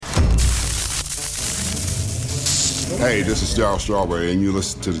Hey, this is Darryl Strawberry, and you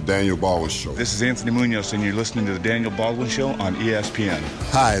listen to The Daniel Baldwin Show. This is Anthony Munoz, and you're listening to The Daniel Baldwin Show on ESPN.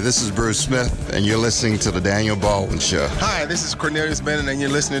 Hi, this is Bruce Smith, and you're listening to The Daniel Baldwin Show. Hi, this is Cornelius Bennett, and you're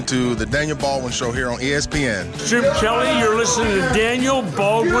listening to The Daniel Baldwin Show here on ESPN. Jim Kelly, you're listening to The Daniel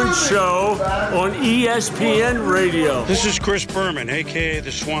Baldwin Show on ESPN Radio. This is Chris Berman, a.k.a.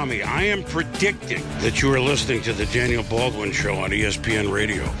 The Swami. I am predicting that you are listening to The Daniel Baldwin Show on ESPN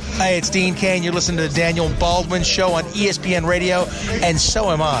Radio. Hi, it's Dean Cain. You're listening to The Daniel Baldwin Show on ESPN Radio, and so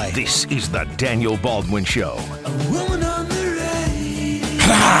am I. This is The Daniel Baldwin Show.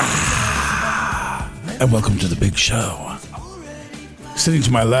 And welcome to the big show. Sitting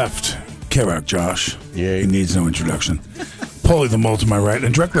to my left, K-Rock Josh. Yeah, he needs no introduction. Paulie the Mole to my right,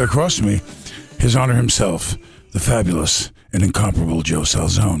 and directly across from me, His Honor himself, the fabulous and incomparable Joe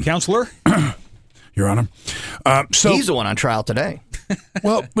Salzone. Counselor? Your Honor. So he's the one on trial today.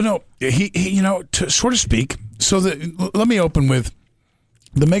 Well, no, he to sort of speak. So let me open with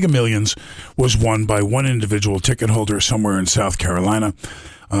the Mega Millions was won by one individual ticket holder somewhere in South Carolina.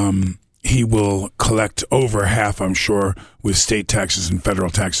 He will collect over half, I'm sure, with state taxes and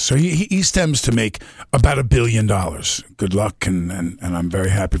federal taxes. So he stems to make about $1 billion. Good luck, and I'm very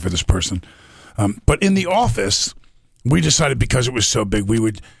happy for this person. But in the office, we decided because it was so big, we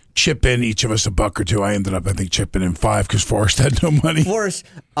would chip in each of us $1 or $2. I ended up, I think, chipping in $5 because Forrest had no money. Forrest,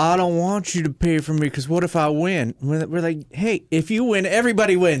 I don't want you to pay for me because what if I win? We're like, hey, if you win,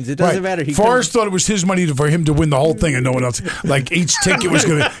 everybody wins. It doesn't matter. Forrest thought it was his money for him to win the whole thing and no one else. Like each ticket was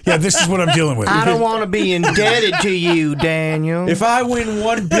going to, yeah, this is what I'm dealing with. I don't want to be indebted to you, Daniel. If I win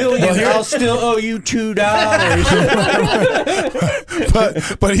 $1 billion, I'll still owe you $2.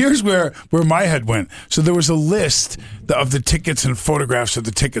 but here's where my head went. So there was a list of the tickets and photographs of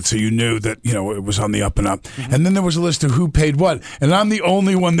the tickets, so you knew that it was on the up and up. Mm-hmm. And then there was a list of who paid what, and I'm the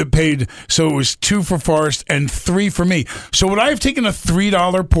only one that paid. So it was 2 for Forrest and 3 for me. So would I have taken a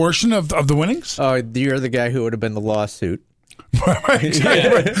 $3 portion of the winnings? Oh, you're the guy who would have been the lawsuit. Right,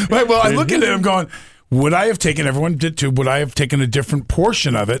 exactly. Right. Well, I look at it, I'm going, would I have taken, everyone did too, would I have taken a different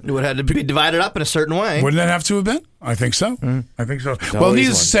portion of it? It would have to be divided up in a certain way. Wouldn't that have to have been? I think so. I think so. Well,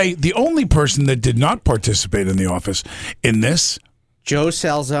 needless to say, the only person that did not participate in the office in this, Joe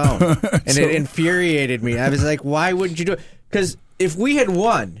Salzone. And it infuriated me. I was like, why wouldn't you do it? Because if we had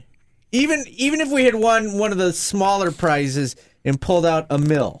won, even if we had won one of the smaller prizes and pulled out $1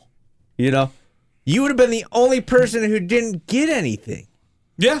 million, you would have been the only person who didn't get anything.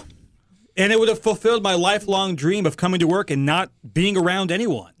 Yeah. And it would have fulfilled my lifelong dream of coming to work and not being around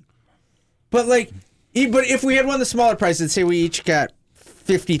anyone. But if we had won the smaller prize, let's say we each got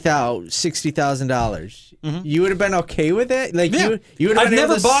 $50,000, $60,000, you would have been okay with that? You would have I've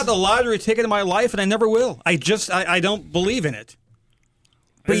never bought a lottery ticket in my life, and I never will. I don't believe in it.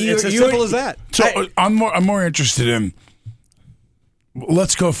 But it's as simple as that. So I'm more interested in.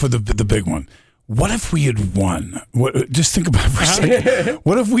 Let's go for the big one. What if we had won? Just think about it for a second.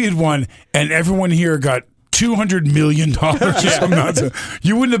 What if we had won and everyone here got $200 million or something nonsense?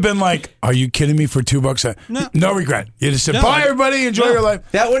 You wouldn't have been like, "Are you kidding me for $2?" No regret. You just said, "Bye, everybody. Enjoy your life."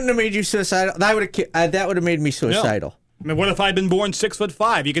 That wouldn't have made you suicidal. That would have made me suicidal. No. I mean, what if I'd been born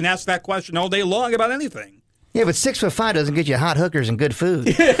 6'5"? You can ask that question all day long about anything. Yeah, but 6'5" doesn't get you hot hookers and good food.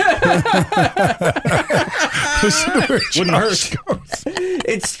 Wouldn't hurt.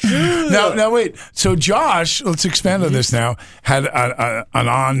 It's true. Now wait. So Josh, let's expand on this now, had an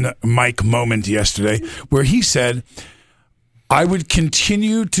on-mic moment yesterday where he said, I would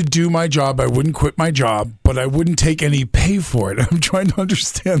continue to do my job. I wouldn't quit my job, but I wouldn't take any pay for it. I'm trying to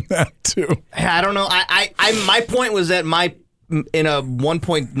understand that, too. I don't know. My point was that in a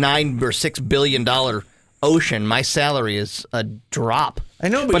 $1.9 or $6 billion ocean, my salary is a drop. I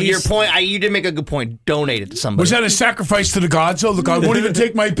know, but your point, you did make a good point. Donate it to somebody. Was that a sacrifice to the gods? Oh, the god won't even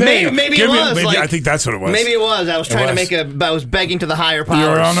take my pay. Maybe it was. I think that's what it was. Maybe it was. I was trying to I was begging to the higher powers.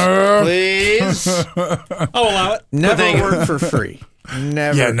 Your Honor. Please. I'll allow it. Never work for free.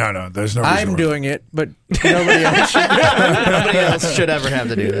 Never. Yeah, no. There's no reason I'm doing it, but nobody else should. Nobody else should ever have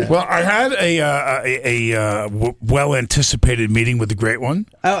to do that. Well, I had a well-anticipated meeting with the Great One.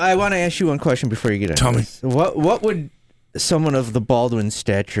 I want to ask you one question before you get into this. Tell me. What would someone of the Baldwin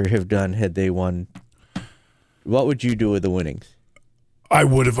stature have done had they won? What would you do with the winnings? I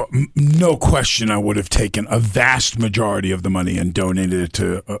would have, no question, I would have taken a vast majority of the money and donated it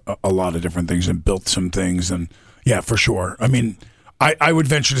to a lot of different things and built some things. And yeah, for sure. I mean, I would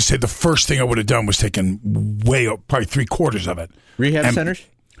venture to say the first thing I would have done was taken way up, probably 3/4 of it. Rehab centers?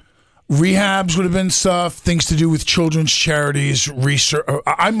 Rehabs would have been stuff, things to do with children's charities, research.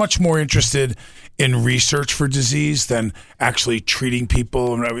 I'm much more interested in research for disease than actually treating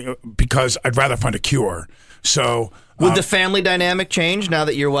people, because I'd rather find a cure. So, would the family dynamic change now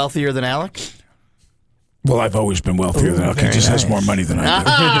that you're wealthier than Alec? Well, I've always been wealthier than Alec. He just has more money than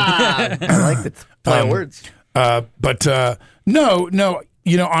I do. I like the play of words. But no.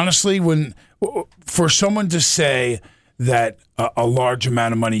 Honestly, for someone to say that a large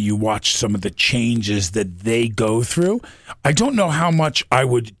amount of money, you watch some of the changes that they go through, I don't know how much I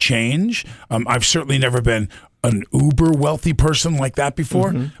would change. I've certainly never been an uber wealthy person like that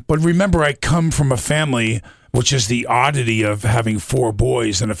before. But remember, I come from a family, which is the oddity of having 4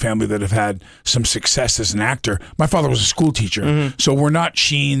 boys in a family that have had some success as an actor. My father was a school teacher. So we're not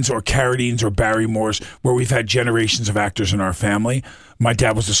Sheens or Carradines or Barrymores, where we've had generations of actors in our family. My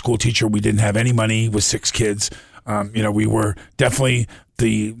dad was a school teacher. We didn't have any money with 6 kids. We were definitely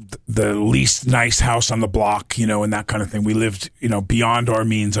the least nice house on the block, and that kind of thing. We lived, beyond our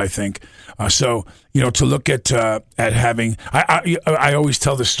means, I think. So to look at having, I always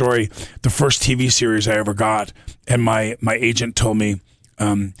tell this story. The first TV series I ever got, and my agent told me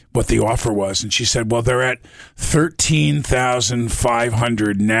what the offer was, and she said, "Well, they're at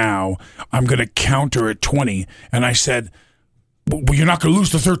 13,500 now. I'm going to counter at 20," and I said, "Well, you're not going to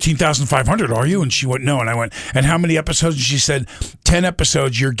lose the 13,500, are you?" And she went, "No." And I went, "And how many episodes?" And she said, 10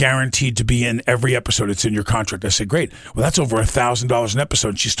 episodes. You're guaranteed to be in every episode. It's in your contract. I said, "Great. Well, that's over $1,000 an episode."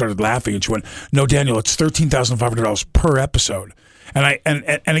 And she started laughing, and she went, "No, Daniel, it's $13,500 per episode." And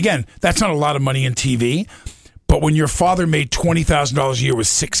again, that's not a lot of money in TV. But when your father made $20,000 a year with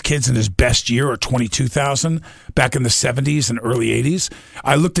 6 kids in his best year, or $22,000 back in the 70s and early 80s,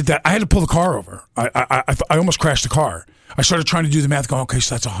 I looked at that. I had to pull the car over. I almost crashed the car. I started trying to do the math, going, okay,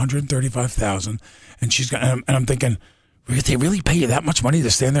 so that's $135,000, and she's got, and I'm thinking, they really pay you that much money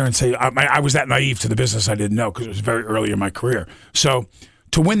to stand there and say? I was that naive to the business, I didn't know, because it was very early in my career. So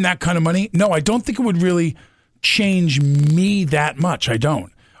to win that kind of money, no, I don't think it would really change me that much. I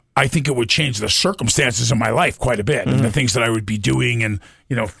don't. I think it would change the circumstances of my life quite a bit, and the things that I would be doing, and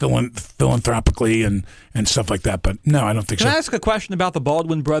philanthropically and stuff like that. But no, I don't think so. Can I ask a question about the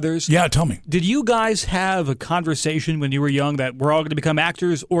Baldwin brothers? Yeah, tell me. Did you guys have a conversation when you were young that we're all going to become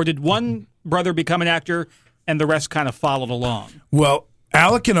actors, or did one brother become an actor and the rest kind of followed along? Well,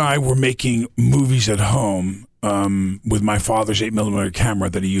 Alec and I were making movies at home with my father's 8mm camera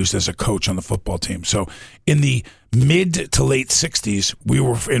that he used as a coach on the football team. So in the mid to late 60s, we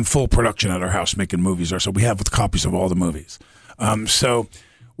were in full production at our house making movies. So we have copies of all the movies. So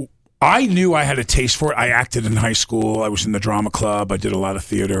I knew I had a taste for it. I acted in high school. I was in the drama club. I did a lot of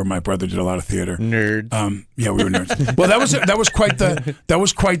theater. My brother did a lot of theater. Nerds. Yeah, we were nerds. Well, that was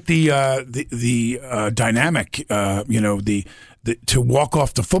quite the dynamic. To walk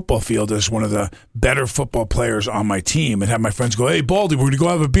off the football field as one of the better football players on my team, and have my friends go, "Hey, Baldy, we're going to go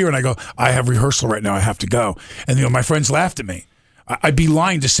have a beer," and I go, "I have rehearsal right now. I have to go." And my friends laughed at me. I'd be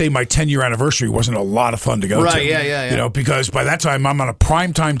lying to say my 10-year anniversary wasn't a lot of fun to go to. Right, yeah. Because by that time I'm on a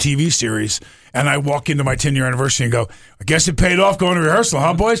primetime TV series, and I walk into my 10-year anniversary and go, "I guess it paid off going to rehearsal,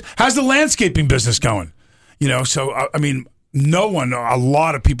 huh, boys? How's the landscaping business going?" So no one, a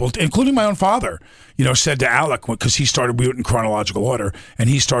lot of people, including my own father, said to Alec, because we went in chronological order, and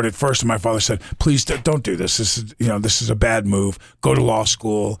he started first, and my father said, "Please don't do this. This is a bad move. Go to law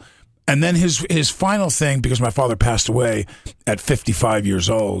school." And then his final thing, because my father passed away at 55 years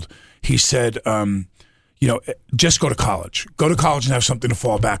old, he said, just go to college. Go to college and have something to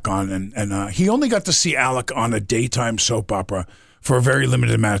fall back on. And he only got to see Alec on a daytime soap opera for a very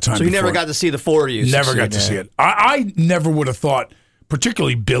limited amount of time. So you never got to see the 4 of you. Never got to see it. I never would have thought,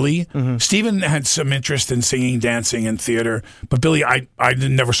 particularly Billy. Stephen had some interest in singing, dancing, and theater. But Billy, I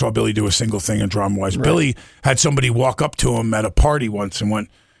never saw Billy do a single thing in drama-wise. Right. Billy had somebody walk up to him at a party once and went,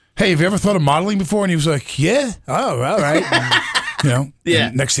 "Hey, have you ever thought of modeling before?" And he was like, "Yeah. Oh, all right."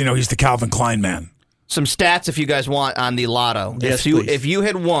 Yeah. Next thing you know, he's the Calvin Klein man. Some stats, if you guys want, on the lotto. Yes, if you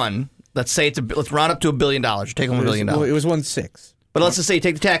had won, let's say let's round up to $1 billion. You're taking $1 billion. It was 1.6. But let's just say you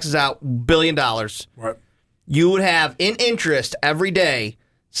take the taxes out, $1 billion. Right. You would have in interest every day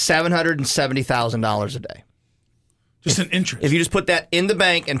 $770,000 a day. Just an interest. If you just put that in the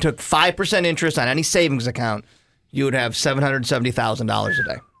bank and took 5% interest on any savings account, you would have $770,000 a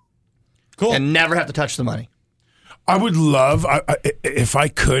day. Cool. And never have to touch the money. I would love, if I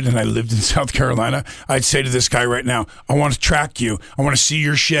could, and I lived in South Carolina, I'd say to this guy right now, "I want to track you. I want to see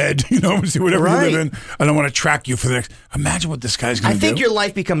your shed, see whatever you live in, and I want to track you for the next." Imagine what this guy's going to do. I think your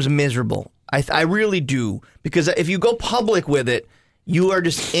life becomes miserable. I really do. Because if you go public with it, you are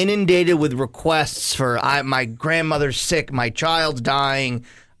just inundated with requests for, my grandmother's sick, my child's dying,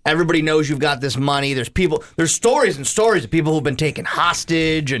 Everybody knows you've got this money. There's stories and stories of people who've been taken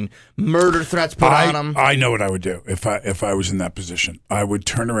hostage and murder threats put on them. I know what I would do if I was in that position. I would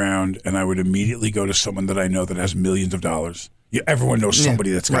turn around and I would immediately go to someone that I know that has millions of dollars. Everyone knows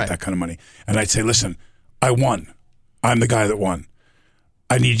somebody that's got that kind of money. And I'd say, listen, I won. I'm the guy that won.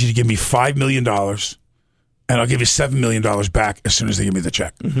 I need you to give me $5 million, and I'll give you $7 million back as soon as they give me the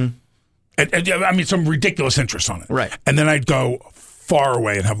check. Mm-hmm. And I mean, some ridiculous interest on it. Right. And then I'd go far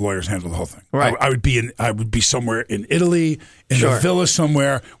away and have lawyers handle the whole thing. Right. I would be somewhere in Italy, in a villa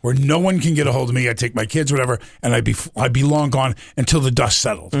somewhere where no one can get a hold of me. I'd take my kids, whatever, and I'd be long gone until the dust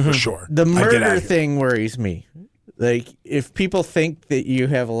settled, for sure. The murder thing worries me. Like, if people think that you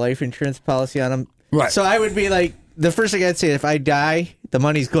have a life insurance policy on them. Right. So I would be like, the first thing I'd say, if I die, the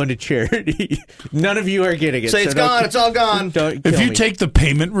money's going to charity. None of you are getting it. Say it's gone. It's all gone. If you take the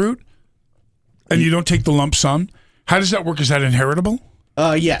payment route and you don't take the lump sum, how does that work? Is that inheritable?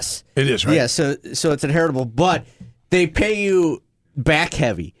 Yes. It is, right? Yeah, so it's inheritable, but they pay you back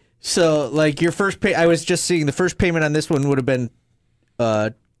heavy. So, like, your first pay, I was just seeing the first payment on this one would have been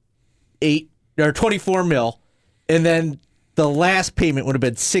 24 mil, and then the last payment would have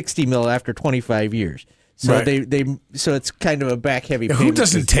been 60 mil after 25 years. So right. So it's kind of a back heavy payment. Who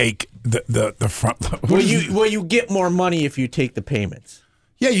doesn't take the front? Well, you get more money if you take the payments.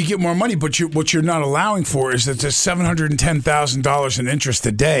 Yeah, you get more money, but what you're not allowing for is that there's $710,000 in interest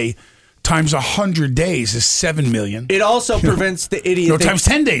a day times 100 days is $7 million. It also prevents the idiot. No, times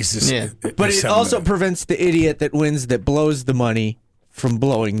 10 days is. Yeah. But it also prevents the idiot that wins that blows the money from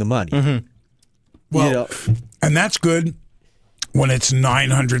blowing the money. Mm-hmm. Well, and that's good when it's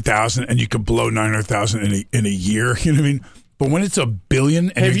 900,000 and you could blow 900,000 in a year. You know what I mean? But when it's $1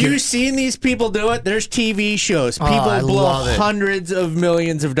 billion, and have you seen these people do it? There's TV shows. People blow hundreds of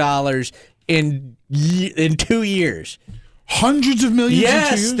millions of dollars in 2 years. Hundreds of millions?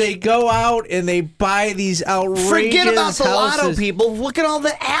 Yes, in 2 years? they go out and they buy these outrageous Forget about the houses. lotto people. Look at all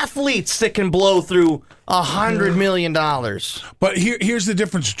the athletes that can blow through $100 million. But here's the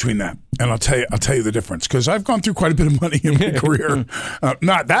difference between that, and I'll tell you the difference, because I've gone through quite a bit of money in my career.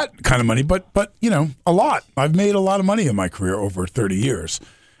 Not that kind of money, but you know, a lot. I've made a lot of money in my career over 30 years,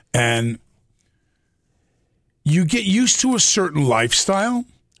 and you get used to a certain lifestyle.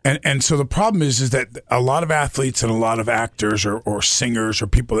 And so the problem is that a lot of athletes and a lot of actors or singers or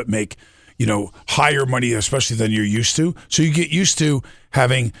people that make, you know, higher money, especially than you're used to. So you get used to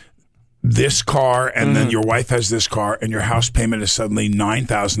having this car, and then your wife has this car, and your house payment is suddenly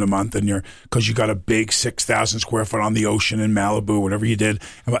 $9,000 a month, and because you got a big 6,000 square foot on the ocean in Malibu, whatever you did,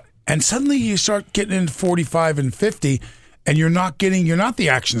 and suddenly you start getting into 45 and 50. And you're not the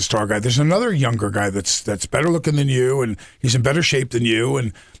action star guy. There's another younger guy that's better looking than you, and he's in better shape than you,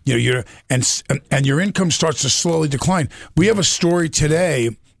 and you know and your income starts to slowly decline. We have a story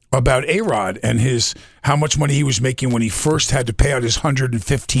today about A-Rod and how much money he was making when he first had to pay out his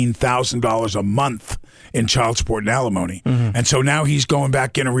 $115,000 a month in child support and alimony. Mm-hmm. And so now he's going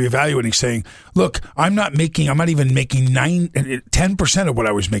back in and reevaluating, saying, look, I'm not even making 10% of what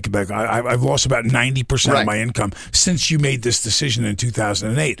I was making back. I've lost about 90% of my income since you made this decision in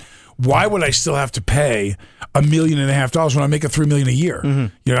 2008. Why would I still have to pay $1.5 million when I make $3 million a year?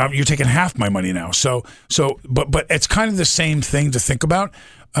 Mm-hmm. You know, you're taking half my money now. But it's kind of the same thing to think about.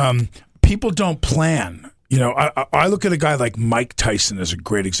 People don't plan. You know, I look at a guy like Mike Tyson as a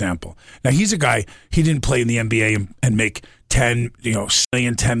great example. Now, he's a guy, he didn't play in the NBA and make 10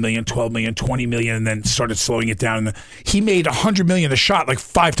 million, 10 million, 12 million, 20 million, and then started slowing it down. And he made 100 million a shot like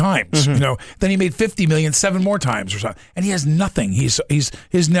 5 times, you know. Then he made 50 million 7 more times or something. And he has nothing. His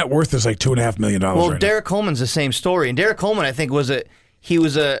net worth is like $2.5 million Well, right Derek Coleman's the same story. And Derek Coleman, I think, he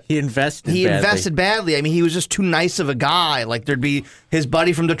invested badly. I mean, he was just too nice of a guy. Like, there'd be his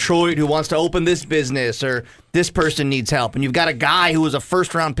buddy from Detroit who wants to open this business, or this person needs help. And you've got a guy who was a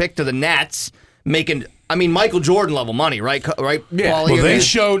first-round pick to the Nets making, I mean, Michael Jordan level money, right? Yeah. Paulie?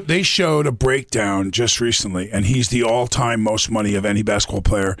 Well, they showed a breakdown just recently, and he's the all-time most money of any basketball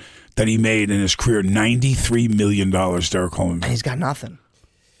player that he made in his career, $93 million, Derek Coleman. And he's got nothing.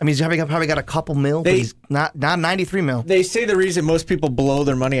 I mean, he's probably got a couple mil, but he's not 93 mil. They say the reason most people blow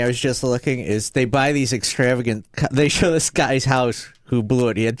their money, I was just looking, is they buy these extravagant... They show this guy's house who blew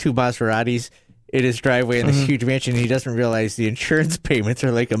it. He had 2 Maseratis in his driveway in this huge mansion. He doesn't realize the insurance payments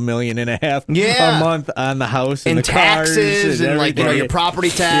are like $1.5 million a month on the house and the taxes cars and like, you know, your property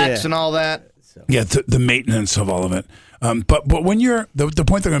tax and all that. So. Yeah, the maintenance of all of it. But when you're... The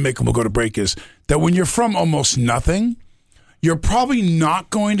point that I'm going to make, and we'll go to break, is that when you're from almost nothing... You're probably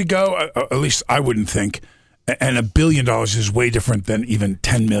not going to go, at least I wouldn't think, and $1 billion is way different than even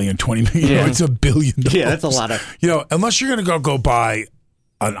 10 million, 20 million. Yeah. You know, it's $1 billion. Yeah, that's a lot of... You know, unless you're going to go buy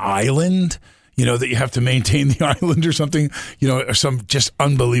an island, that you have to maintain the island or something, or some just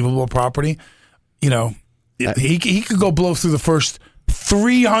unbelievable property, he could go blow through the first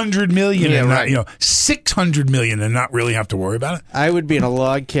 300 million and not, 600 million and not really have to worry about it. I would be in a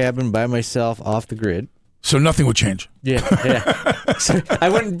log cabin by myself off the grid. So nothing would change. Yeah. So I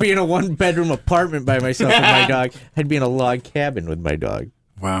wouldn't be in a 1-bedroom apartment by myself with my dog. I'd be in a log cabin with my dog.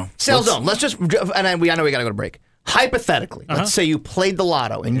 Wow. Salzone, let's just, and I know we got to go to break. Hypothetically, let's say you played the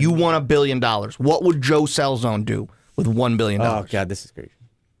lotto and you won $1 billion. What would Joe Salzone do with $1 billion? Oh, God, this is crazy.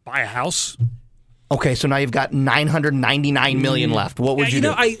 Buy a house. Okay, so now you've got $999 million left. What would you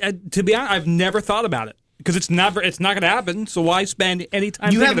do? To be honest, I've never thought about it. Because it's not going to happen, so why spend any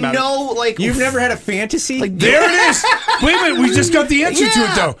time thinking about it? You've never had a fantasy? There it is. Wait a minute, we just got the answer to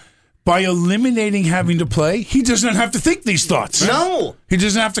it, though. By eliminating having to play, he doesn't have to think these thoughts. No. He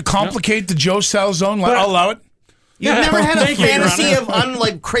doesn't have to complicate the Joe Salzone. I'll allow it. You've never had a fantasy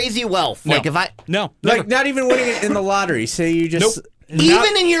of crazy wealth. No. No. Like, not even winning it in the lottery. Say you just... Nope.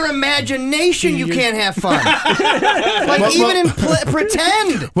 Even in your imagination, you can't have fun. Even in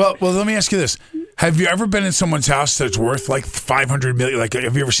pretend. Well, let me ask you this. Have you ever been in someone's house that's worth like $500 million? Like,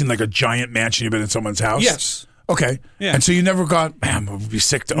 have you ever seen like a giant mansion you've been in someone's house? Yes. Okay. Yeah. And so you never got, man, I would be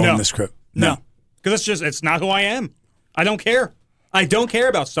sick to own this crib. No. Because it's not who I am. I don't care. I don't care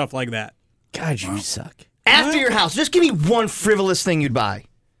about stuff like that. God, you suck. After your house, just give me one frivolous thing you'd buy.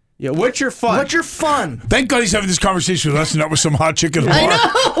 Yeah, what's your fun? What's your fun? Thank God he's having this conversation with us and not with some hot chick in the bar.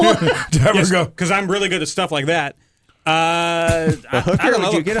 I know. Go. Because I'm really good at stuff like that. I don't know.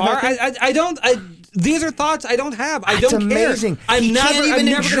 Would you get a hooker? I don't. These are thoughts I don't have. I don't care. Amazing. I'm never even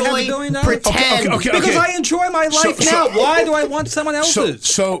gonna have $1 billion. Pretend. Okay. Because I enjoy my life now. Why do I want someone else's?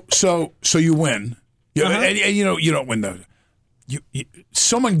 So you win. And you don't win though.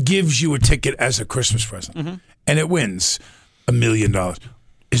 Someone gives you a ticket as a Christmas present, and it wins $1 million.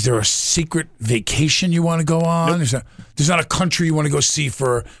 Is there a secret vacation you want to go on? Nope. There's not a country you want to go see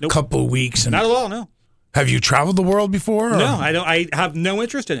for a couple of weeks. Not at all. No. Have you traveled the world before? Or? No, I don't. I have no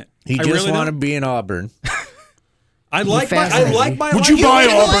interest in it. He just want to be in Auburn. I like my. Would you buy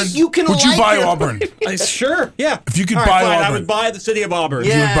Auburn? Would you buy Auburn? Sure. Yeah. If you could buy Auburn, I would buy the city of Auburn.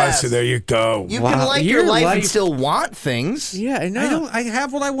 Yeah. You would buy. So there you go. You can like your life and still want things. Yeah, I know. I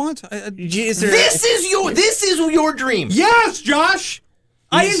have what I want. This is your dream. Yes, Josh.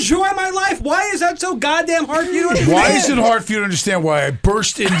 I enjoy my life. Why is that so goddamn hard for you to understand? Why is it hard for you to understand why I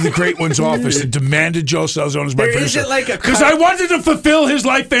burst into the Great One's office and demanded Joe Salzone as my producer? Because I wanted to fulfill his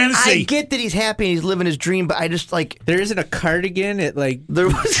life fantasy. I get that he's happy and he's living his dream, but I just like... There isn't a cardigan at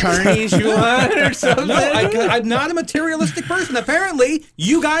Charney's you want or something? No, I'm not a materialistic person. Apparently,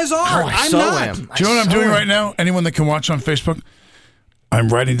 you guys are. I'm not. Do you know what I'm doing right now? Anyone that can watch on Facebook? I'm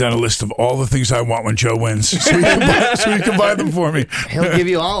writing down a list of all the things I want when Joe wins, so you can buy them for me. He'll give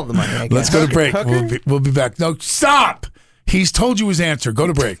you all of the money, I guess. Let's go to break. We'll be back. No, stop! He's told you his answer. Go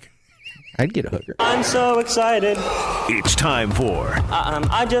to break. I'd get a hooker. I'm so excited. It's time for...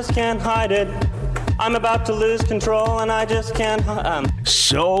 I just can't hide it. I'm about to lose control, and I just can't...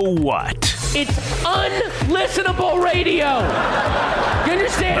 So what? It's unlistenable radio. You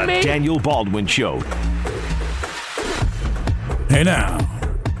understand me? The Daniel Baldwin Show. Hey now.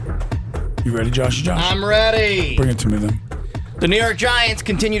 You ready, Josh? I'm ready. Bring it to me then. The New York Giants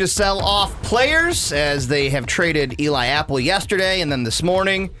continue to sell off players as they have traded Eli Apple yesterday and then this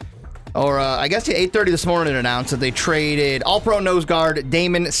morning. Or I guess at 8:30 this morning it announced that they traded All-Pro nose guard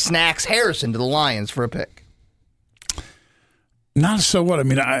Damon Snacks Harrison to the Lions for a pick. Not so what? I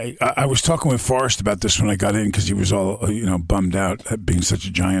mean, I was talking with Forrest about this when I got in because he was all bummed out at being such a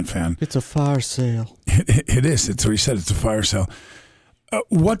Giant fan. It's a fire sale. It is. It's what he said. It's a fire sale.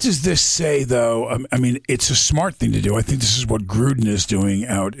 What does this say, though? I mean, it's a smart thing to do. I think this is what Gruden is doing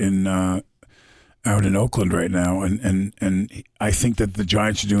out in Oakland right now, and I think that the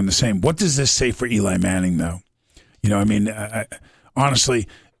Giants are doing the same. What does this say for Eli Manning, though? Honestly.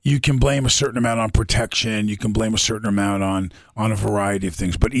 You can blame a certain amount on protection. You can blame a certain amount on a variety of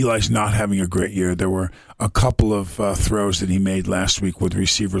things. But Eli's not having a great year. There were a couple of throws that he made last week with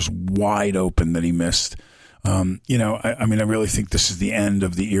receivers wide open that he missed. I really think this is the end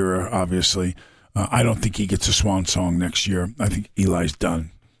of the era, obviously. I don't think he gets a swan song next year. I think Eli's done.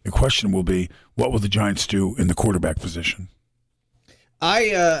 The question will be, what will the Giants do in the quarterback position?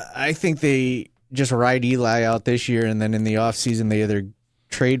 I think they just ride Eli out this year, and then in the offseason they either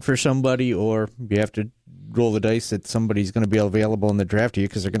trade for somebody, or you have to roll the dice that somebody's going to be available in the draft to you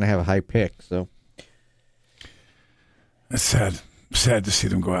because they're going to have a high pick. So that's sad to see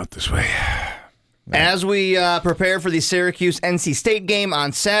them go out this way. As we prepare for the Syracuse-NC State game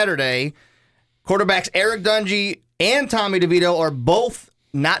on Saturday, quarterbacks Eric Dungy and Tommy DeVito are both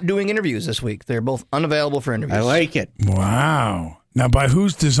not doing interviews this week. They're both unavailable for interviews. I like it. Wow. Now, by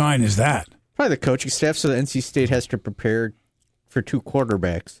whose design is that? Probably the coaching staff, so the NC State has to prepare for 2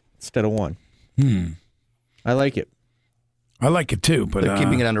 quarterbacks instead of 1. I like it. I like it too, but they're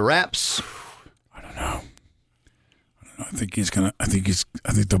keeping it under wraps. I don't know. I think he's gonna. I think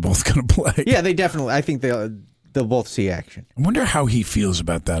they're both gonna play. Yeah, they definitely. I think they'll both see action. I wonder how he feels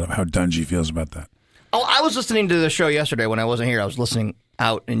about that. How Dungy feels about that. Oh, I was listening to the show yesterday when I wasn't here. I was listening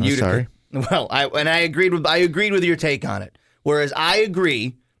out in Utica. Sorry. Well, I agreed with your take on it. Whereas I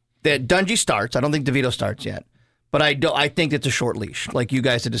agree that Dungy starts. I don't think DeVito starts yet, but I think it's a short leash, like you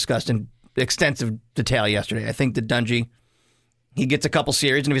guys had discussed in extensive detail yesterday. I think that Dungy, he gets a couple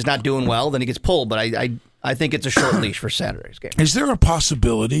series, and if he's not doing well, then he gets pulled. But I think it's a short leash for Saturday's game. Is there a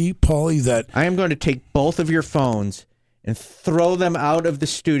possibility, Paulie, that I am going to take both of your phones and throw them out of the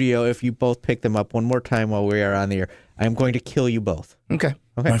studio if you both pick them up one more time while we are on the air? I am going to kill you both. Okay.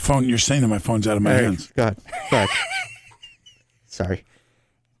 My phone? You're saying that my phone's out of my hands. Go ahead. Sorry.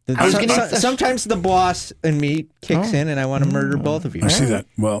 Sometimes the boss in me kicks in, and I want to murder both of you. I see that.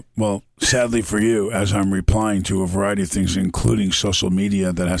 Well, sadly for you, as I'm replying to a variety of things, including social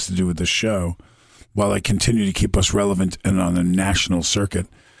media that has to do with this show, while I continue to keep us relevant and on the national circuit,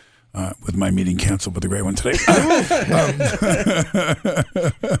 with my meeting canceled, but the great one today.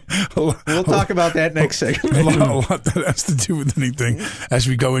 We'll talk about that next segment. A lot that has to do with anything as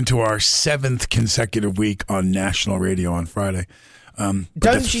we go into our 7th consecutive week on national radio on Friday.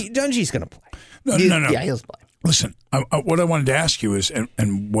 Dungy's going to play. No. Yeah, he'll play. Listen, what I wanted to ask you is,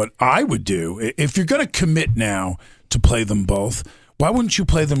 and what I would do, if you're going to commit now to play them both, why wouldn't you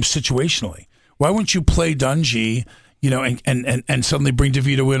play them situationally? Why wouldn't you play Dungy, and suddenly bring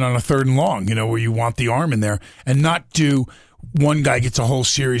DeVito in on a 3rd and long, where you want the arm in there, and not do one guy gets a whole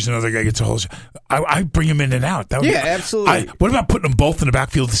series, another guy gets a whole series. I bring him in and out. Absolutely. What about putting them both in the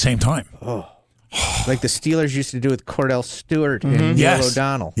backfield at the same time? Oh. Like the Steelers used to do with Cordell Stewart and Neil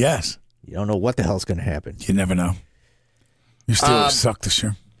O'Donnell. Yes. You don't know what the hell's going to happen. You never know. Your Steelers suck this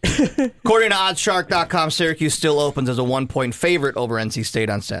year. According to oddshark.com, Syracuse still opens as a 1-point favorite over NC State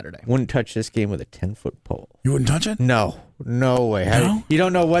on Saturday. Wouldn't touch this game with a 10-foot pole. You wouldn't touch it? No way. No? You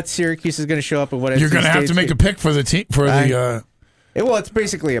don't know what Syracuse is going to show up and what you're going to have to make a pick for the team well, it's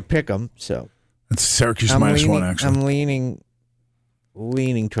basically a pick 'em. So it's Syracuse -1. Actually, I'm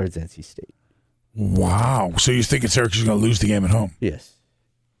leaning towards NC State. Wow. So you think Syracuse is going to lose the game at home? Yes.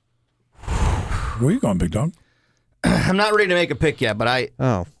 Where are you going, big dog? I'm not ready to make a pick yet, but I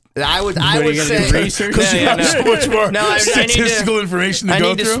would say research. So much more statistical information to go through.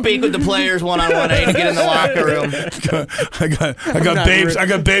 I need to speak with the players one-on-one. I need to get in the locker room. I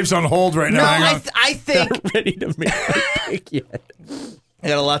got babes on hold right now. No, I think not ready to make a pick yet. I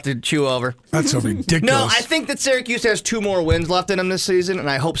got a lot to chew over. That's so ridiculous. No, I think that Syracuse has 2 more wins left in them this season, and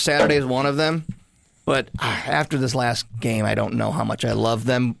I hope Saturday is one of them. But after this last game, I don't know how much I love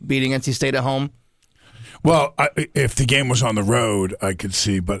them beating NC State at home. Well, if the game was on the road, I could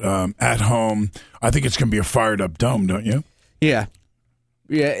see. But at home, I think it's going to be a fired-up dome, don't you? Yeah.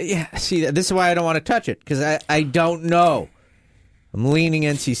 See, this is why I don't want to touch it, because I don't know. I'm leaning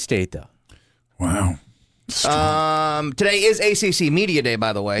NC State, though. Wow. Today is ACC Media Day,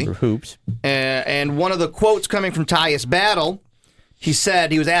 by the way. For hoops. And one of the quotes coming from Tyus Battle, he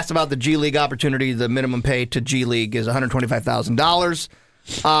said, he was asked about the G League opportunity. The minimum pay to G League is $125,000.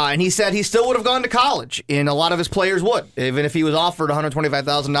 And he said he still would have gone to college, and a lot of his players would. Even if he was offered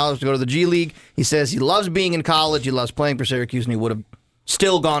 $125,000 to go to the G League, he says he loves being in college, he loves playing for Syracuse, and he would have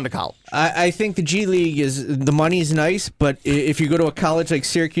still gone to college. I think the G League the money's nice, but if you go to a college like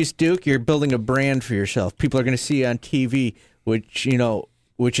Syracuse Duke, you're building a brand for yourself. People are going to see you on TV, which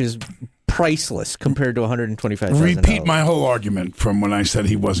is priceless compared to $125,000. Repeat my whole argument from when I said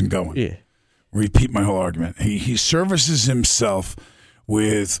he wasn't going. Yeah. Repeat my whole argument. He services himself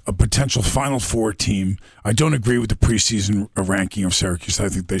with a potential Final Four team. I don't agree with the preseason ranking of Syracuse. I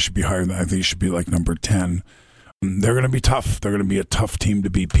think they should be higher than I think it should be like number 10. They're going to be tough. They're going to be a tough team to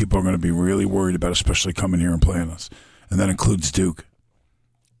beat. People are going to be really worried about, especially coming here and playing us. And that includes Duke.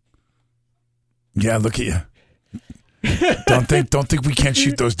 Yeah, look at you. Don't think we can't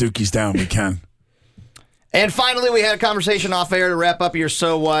shoot those Dukies down. We can. And finally, we had a conversation off air to wrap up your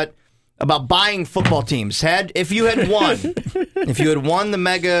So What about buying football teams. If you had won the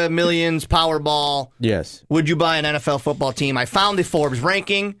Mega Millions Powerball, yes, would you buy an NFL football team? I found the Forbes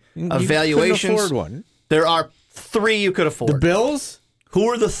ranking of valuations. Couldn't afford one. There are 3 you could afford. The Bills? Who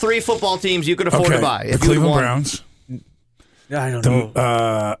are the 3 football teams you could afford to buy? The Cleveland Browns. I don't know.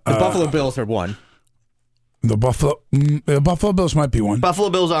 The Buffalo Bills are one. The Buffalo Bills might be one. Buffalo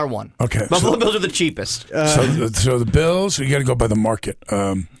Bills are one. Okay. Buffalo Bills are the cheapest. So the Bills, you got to go by the market.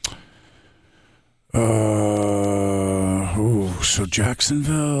 So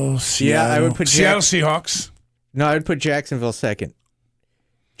Jacksonville, Seattle. Yeah, I would put Seattle Seahawks. No, I would put Jacksonville second.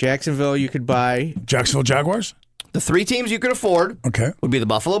 Jacksonville, you could buy. Jacksonville Jaguars? The 3 teams you could afford would be the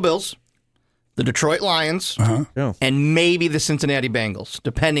Buffalo Bills, the Detroit Lions, and maybe the Cincinnati Bengals,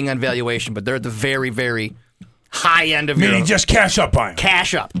 depending on valuation. But they're at the very, very high end of Meaning just cash up by them.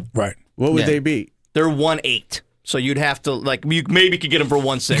 Cash up. Right. What would they be? They're 1.8. So you'd have to, you maybe could get them for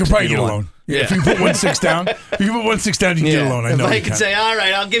 1.6. You could probably get a loan. Yeah. If you put 1.6 down, you can get a loan. I know. If I could say, all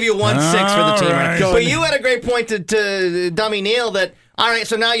right, I'll give you 1.6 for the team. Right. But you had a great point to Dummy Neil that, all right,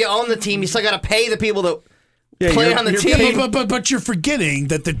 so now you own the team. You still got to pay the people that play on the team. But you're forgetting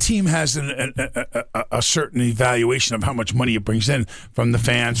that the team has a certain evaluation of how much money it brings in from the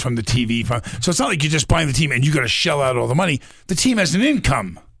fans, from the TV. So it's not like you're just buying the team and you got to shell out all the money. The team has an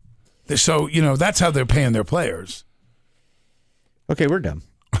income. So, that's how they're paying their players. Okay, we're done.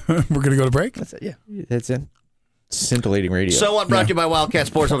 We're going to go to break? That's it, yeah. That's it. Scintillating radio. So what brought to you by Wildcat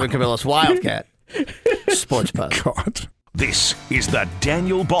Sports over in Cabillas. Wildcat Sports Pub. God. This is the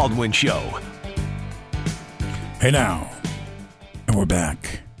Daniel Baldwin Show. Hey now, and we're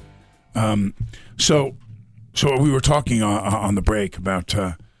back. So we were talking on the break about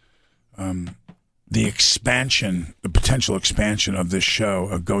the expansion, the potential expansion of this show,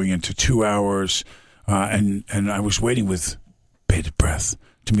 of going into 2 hours, and I was waiting with bated breath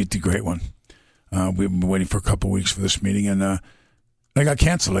to meet the great one. We've been waiting for a couple of weeks for this meeting, and I got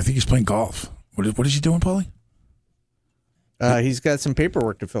canceled. I think he's playing golf. What is he doing, Paulie? He's got some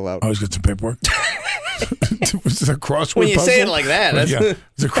paperwork to fill out. Oh, he's got some paperwork? Was it a crossword when you puzzle? say it like that, that's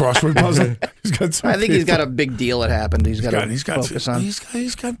it's a crossword puzzle. I think he's got a big deal that happened. He's got focus on. He's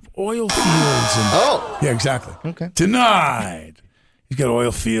got oil fields. And, yeah, exactly. Okay. Denied. He's got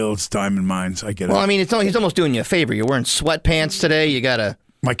oil fields, diamond mines. I get it. Well, I mean, he's almost doing you a favor. You're wearing sweatpants today. You gotta.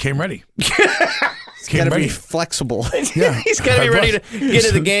 Mike came ready. He's got to be flexible. Yeah, he's got to be ready to get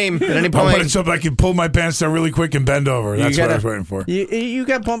in the game at any point. I wanted something I can pull my pants down really quick and bend over. That's what I was waiting for. You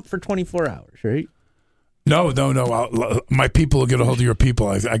got bumped for 24 hours, right? No. My people will get a hold of your people.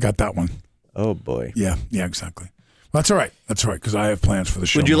 I got that one. Oh, boy. Yeah, exactly. Well, that's all right. Because I have plans for the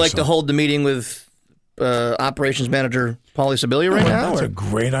show. Would you like to hold the meeting with operations manager Paulie Sibilia right now? That's a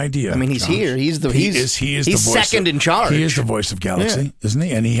great idea. I mean, he's here. He's the voice second in charge. He is the voice of Galaxy, isn't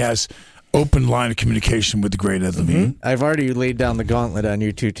he? And he has open line of communication with the great Ed Levine. I've already laid down the gauntlet on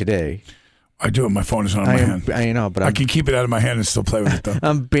you two today. I do. My phone is on my hand. I know, but I can keep it out of my hand and still play with it, though.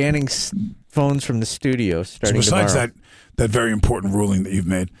 I'm banning phones from the studio starting besides tomorrow. that very important ruling that you've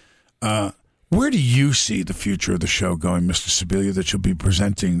made, where do you see the future of the show going, Mr. Sibilia, that you'll be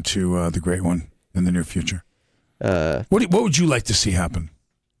presenting to the great one in the near future? What would you like to see happen?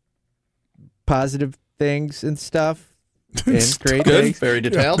 Positive things and stuff. And great good. things. Very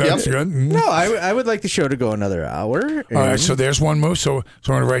detailed. That's good. Mm-hmm. No, I would like the show to go another hour. All right, so there's one move. So I'm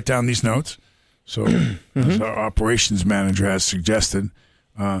going to write down these notes. So as our operations manager has suggested,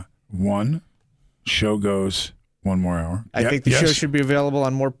 one show goes 1 more hour. I think the show should be available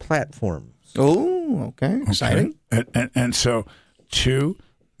on more platforms. Oh, okay. Exciting. And so 2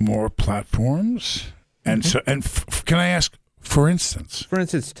 more platforms. And so can I ask, for instance,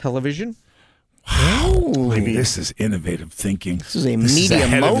 television. Wow, maybe this is innovative thinking. This is a media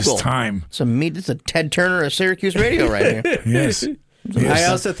ahead mogul. Of his time. It's a Ted Turner of Syracuse radio right here. Yes. I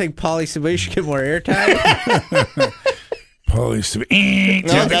also think Paulie Sibilia should get more airtime. Paulie Sibilia.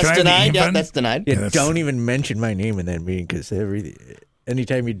 No, that's denied. Yeah, that's denied. Yeah, don't even mention my name in that meeting because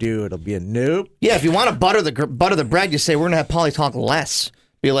anytime you do, it'll be a nope. Yeah, if you want to butter the bread, you say we're going to have Paulie talk less.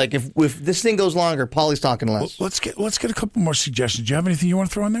 Be like, if this thing goes longer, Paulie's talking less. Well, let's get a couple more suggestions. Do you have anything you want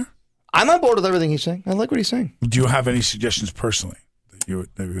to throw in there? I'm on board with everything he's saying. I like what he's saying. Do you have any suggestions personally that you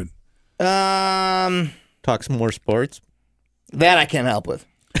would? Talk some more sports. That I can't help with.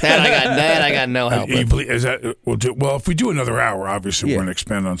 That I got no help with. Is that well? If we do another hour, obviously we're going to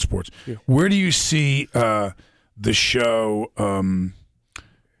expand on sports. Yeah. Where do you see the show in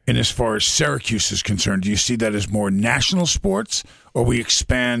as far as Syracuse is concerned? Do you see that as more national sports, or we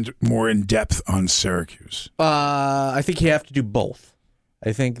expand more in depth on Syracuse? I think you have to do both.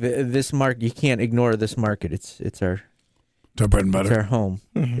 I think this market, you can't ignore this market. It's our bread and butter. It's our home.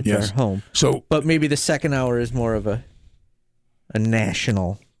 Mm-hmm. It's our home. So, but maybe the second hour is more of a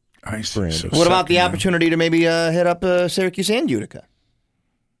national brand. So what about the opportunity to maybe hit up Syracuse and Utica?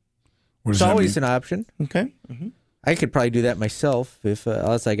 It's always an option. Okay. Mm-hmm. I could probably do that myself. If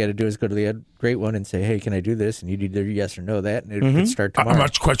all I got to do is go to the Great One and say, "Hey, can I do this?" And you'd either yes or no that, and it could start tomorrow. I'm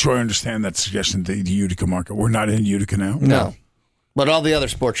not quite sure I understand that suggestion. The Utica market. We're not in Utica now. No, but all the other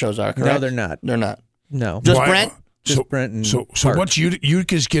sports shows are. Correct? No, they're not. They're not. No, just Brent. Just Brent. And so what's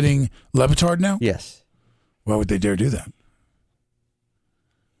Utica's getting Levitard now? Yes. Why would they dare do that?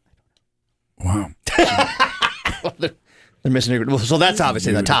 Wow. They're missing. So that's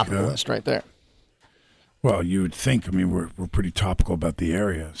obviously the top of the list right there. Well, you would think. I mean, we're pretty topical about the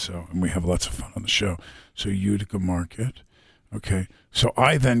area, and we have lots of fun on the show. So Utica market, okay. So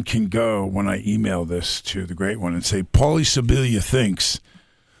I then can go when I email this to the Great One and say, Paulie Sibilia thinks,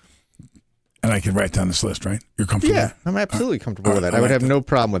 and I can write down this list, right? You're comfortable? Yeah, I'm absolutely comfortable with that. I would have no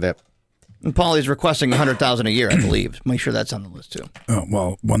problem with that. And Paulie's requesting $100,000 a year, I believe. Make sure that's on the list too. Oh,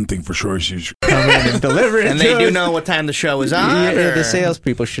 well, one thing for sure is you come in and deliver it. And they do know what time the show is on. Yeah, the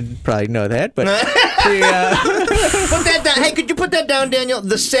salespeople should probably know that. But put that down. Hey, could you put that down, Daniel?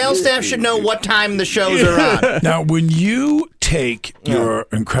 The sales staff should know what time the shows are on. Now, when you take your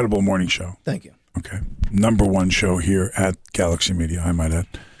incredible morning show, thank you. Okay, #1 show here at Galaxy Media, I might add,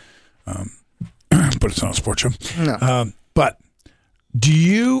 but it's not a sports show. No, but. Do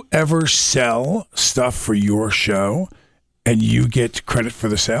you ever sell stuff for your show and you get credit for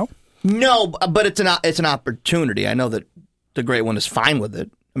the sale? No, but it's an opportunity. I know that the Great One is fine with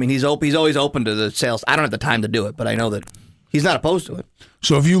it. I mean, he's always open to the sales. I don't have the time to do it, but I know that he's not opposed to it.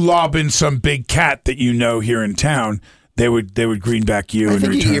 So if you lob in some big cat that you know here in town, they would greenback you. I think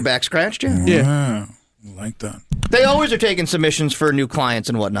in you return. get your back scratched, yeah. Yeah. Like that. They always are taking submissions for new clients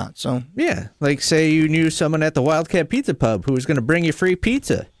and whatnot. So yeah, like say you knew someone at the Wildcat Pizza Pub who was going to bring you free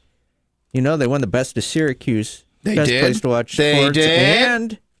pizza. You know, they won the Best of Syracuse. They best did. place to watch they sports. Did.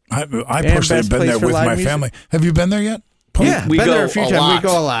 And I personally have been there with my family. Have you been there yet? Yeah, we been go there a few times. lot. We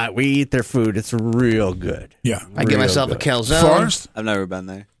go a lot. We eat their food. It's real good. Yeah, I give myself a calzone. Forrest? I've never been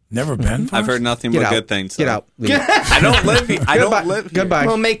there. Never been? I've heard nothing but good things. Get out. I don't live here. I don't live here. Goodbye.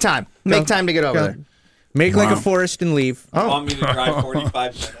 Well, make time. Make time to get over there. Make like a Forrest and leave. You want me to drive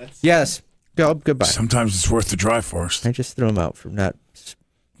 45 minutes? Yes. Go. Goodbye. Sometimes it's worth the drive, Forrest. I just threw him out for not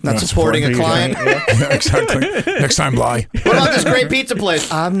supporting a client. Yeah, exactly. Next time, lie. What about this great pizza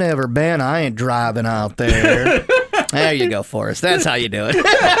place? I've never been. I ain't driving out there. There you go, Forrest. That's how you do it.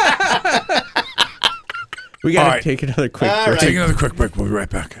 We got to take another quick break. Take another quick break. We'll be right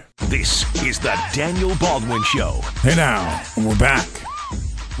back. This is the Daniel Baldwin Show. Hey now, and we're back.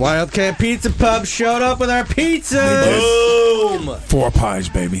 Wildcat Pizza Pub showed up with our pizza. Boom! 4 pies,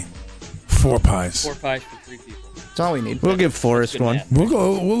 baby. 4 pies. 4 pies for 3 people. That's all we need. We'll give Forrest one.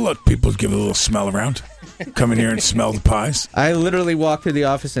 We'll let people give it a little smell around. Come in here and smell the pies. I literally walked through the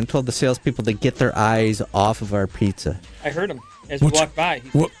office and told the salespeople to get their eyes off of our pizza. I heard him as we walked by. He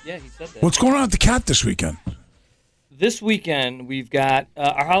said that. What's going on at the Cat this weekend? This weekend, we've got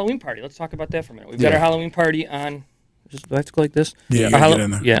our Halloween party. Let's talk about that for a minute. We've got our Halloween party on... Do I have to go like this? Yeah, you get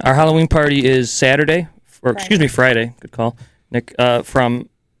in there. Yeah, our Halloween party is Saturday, Friday. Good call, Nick. From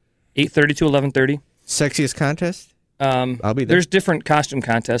 8:30 to 11:30. Sexiest contest? I'll be there. There's different costume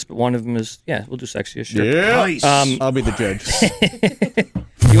contests, but one of them is we'll do sexiest. Sure. Yeah, nice. I'll be the judge.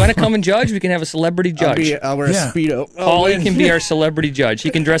 You want to come and judge? We can have a celebrity judge. I'll wear a Speedo. Paulie can be our celebrity judge. He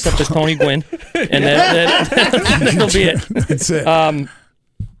can dress up as Tony Gwynn, and that'll be it. That's it. 8:30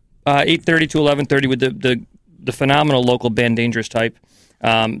 to 11:30 with the phenomenal local band Dangerous Type.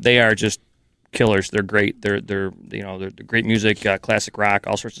 They are just killers. They're great. They're great music, classic rock,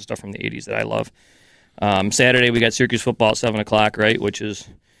 all sorts of stuff from the 80s that I love. Saturday we got Syracuse football at 7:00, right, which is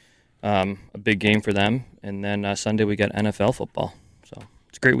a big game for them. And then Sunday we got NFL football. So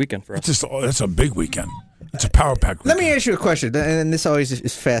it's a great weekend for us. That's a big weekend. It's a power pack weekend. Let me ask you a question, and this always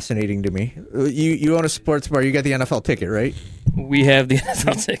is fascinating to me. You own a sports bar. You got the NFL ticket, right? We have the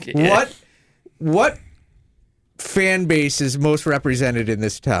NFL ticket. Yeah. What fan base is most represented in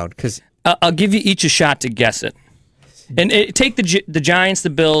this town? Because I'll give you each a shot to guess it. And take the Giants, the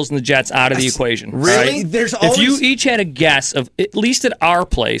Bills, and the Jets out of the equation. Really? Right? There's always... If you each had a guess of, at least at our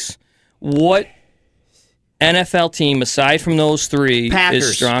place, what NFL team, aside from those three, Packers.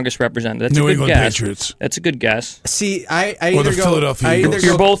 is strongest represented? That's New a good England guess. Patriots. That's a good guess. See, I Or either the go... Philadelphia Eagles.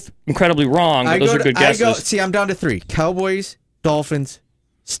 You're both incredibly wrong, but those are good guesses. See, I'm down to 3. Cowboys, Dolphins,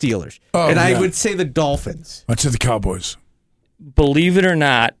 Steelers. Oh, and yeah. I would say the Dolphins. I'd say the Cowboys. Believe it or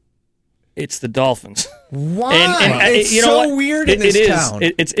not, it's the Dolphins. Why? And it's you know so what? weird in this town.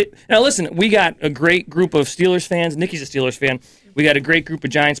 Now listen, we got a great group of Steelers fans. Nikki's a Steelers fan. We got a great group of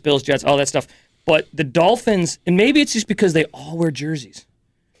Giants, Bills, Jets, all that stuff. But the Dolphins, and maybe it's just because they all wear jerseys,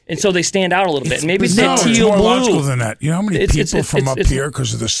 and so they stand out a little bit. And maybe it's that it's teal more blue. logical than that. You know how many people from up it's- here,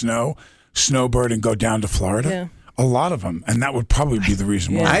 because of the snowbird and go down to Florida? Yeah. A lot of them, and that would probably be the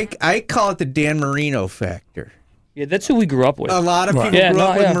reason why. I call it the Dan Marino factor. Yeah, that's who we grew up with. A lot of people grew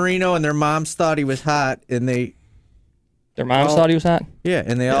up with Marino, and their moms thought he was hot, and their moms thought he was hot. Yeah,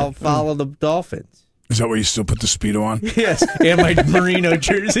 and they all follow the Dolphins. Is that why you still put the Speedo on? Yes, and my Marino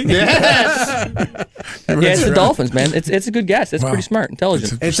jersey. Yes. It's the Dolphins, man. It's a good guess. That's pretty smart,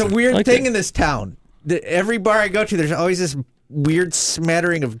 intelligent. It's a weird thing in this town. Every bar I go to, there's always this weird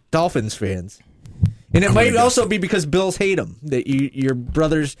smattering of Dolphins fans. And it might also be because Bills hate them. That your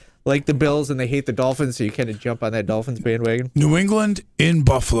brothers like the Bills and they hate the Dolphins, so you kind of jump on that Dolphins bandwagon. New England in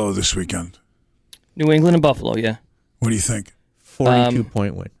Buffalo this weekend. New England and Buffalo, yeah. What do you think?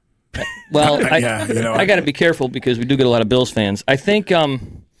 42-point win. Well, I got to be careful because we do get a lot of Bills fans. I think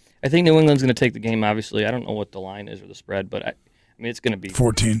New England's going to take the game. Obviously, I don't know what the line is or the spread, but I mean it's going to be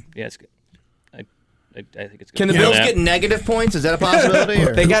 14. Yeah, it's good. I think it's. Can the Bills get negative points? Is that a possibility?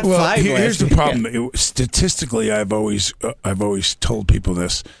 They got 5. Here's the problem. Statistically, I've always told people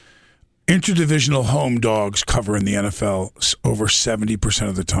this. Interdivisional home dogs cover in the NFL over 70%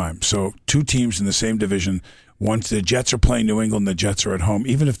 of the time. So 2 teams in the same division. Once the Jets are playing New England, the Jets are at home.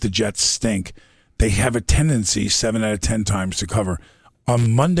 Even if the Jets stink, they have a tendency 7 out of 10 times to cover.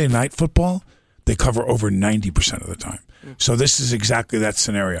 On Monday Night Football, they cover over 90% of the time. So this is exactly that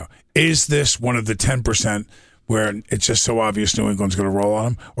scenario. Is this one of the 10% where it's just so obvious New England's going to roll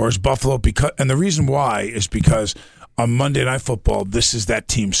on them? Or is Buffalo and the reason why is because on Monday Night Football, this is that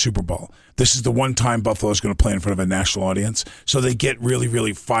team's Super Bowl. This is the one time Buffalo is going to play in front of a national audience. So they get really,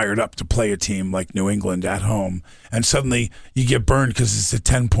 really fired up to play a team like New England at home. And suddenly you get burned because it's a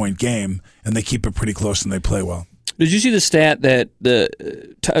 10-point game, and they keep it pretty close and they play well. Did you see the stat that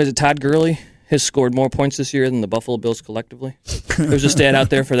is it Todd Gurley has scored more points this year than the Buffalo Bills collectively? There's a stat out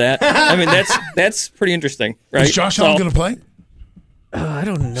there for that. I mean, that's pretty interesting, right? Is Josh Allen going to play? I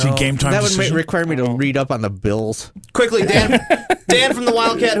don't know. Is he game time that decision? would require me to read up on the Bills. Quickly, Dan. Dan from the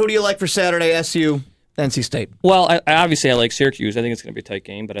Wildcat, who do you like for Saturday? SU, NC State. Well, I like Syracuse. I think it's going to be a tight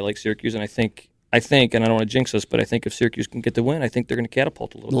game, but I like Syracuse, and I think, and I don't want to jinx us, but I think if Syracuse can get the win, I think they're going to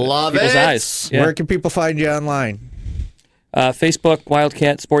catapult a little bit. Love People's it. Eyes. Yeah. Where can people find you online? Facebook,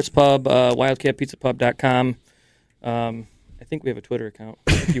 Wildcat Sports Pub, wildcatpizzapub.com. I think we have a Twitter account.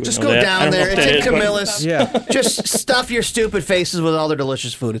 Just go down there. It's in Camillus. Yeah. Just stuff your stupid faces with all their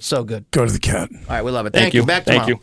delicious food. It's so good. Go to the cat. All right, we love it. Thank you. Back tomorrow. Thank you.